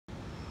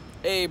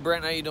Hey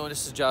Brent, how you doing?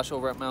 This is Josh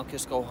over at Mount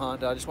Kisco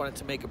Honda. I just wanted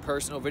to make a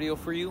personal video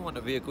for you on the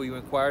vehicle you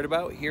inquired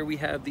about. Here we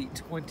have the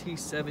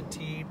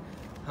 2017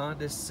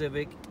 Honda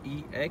Civic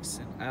EX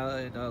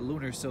in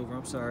Lunar Silver,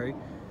 I'm sorry.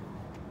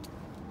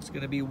 It's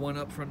going to be one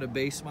up from the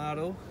base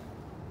model.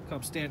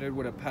 Comes standard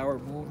with a power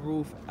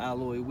moonroof,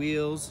 alloy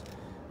wheels,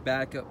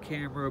 backup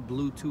camera,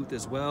 Bluetooth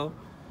as well.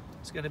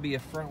 It's going to be a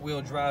front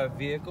wheel drive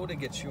vehicle to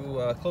get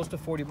you close to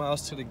 40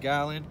 miles to the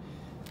gallon.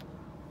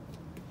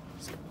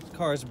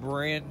 Car is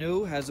brand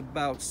new, has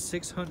about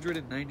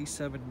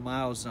 697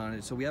 miles on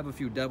it. So we have a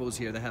few demos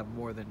here that have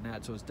more than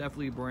that. So it's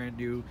definitely brand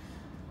new.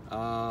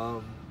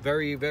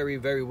 Very, very,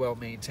 very well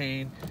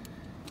maintained.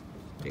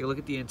 Take a look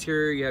at the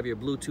interior. You have your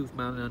Bluetooth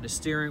mounted on the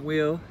steering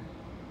wheel.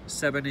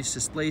 7-inch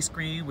display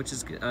screen, which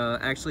is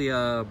actually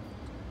a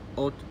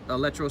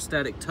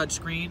electrostatic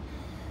touchscreen.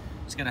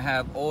 It's gonna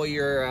have all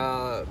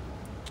your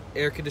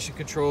air condition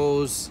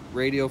controls,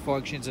 radio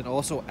functions, and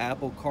also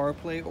Apple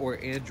CarPlay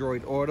or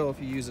Android Auto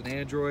if you use an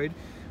Android,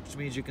 which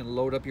means you can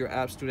load up your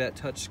apps through that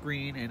touch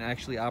screen and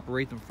actually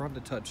operate them from the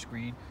touch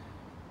screen,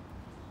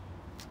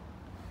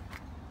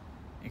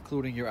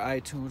 including your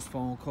iTunes,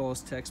 phone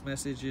calls, text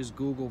messages,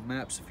 Google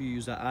Maps if you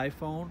use an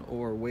iPhone,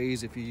 or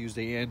Waze if you use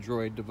the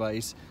Android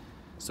device.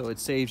 So it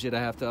saves you to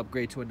have to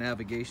upgrade to a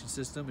navigation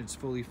system. It's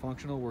fully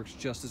functional, works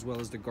just as well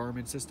as the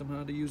Garmin system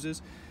Honda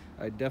uses.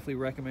 I definitely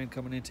recommend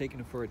coming in, taking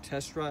it for a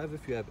test drive.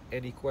 If you have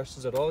any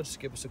questions at all, just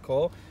give us a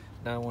call,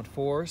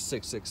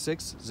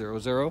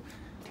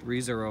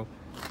 914-666-0030.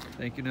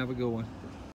 Thank you and have a good one.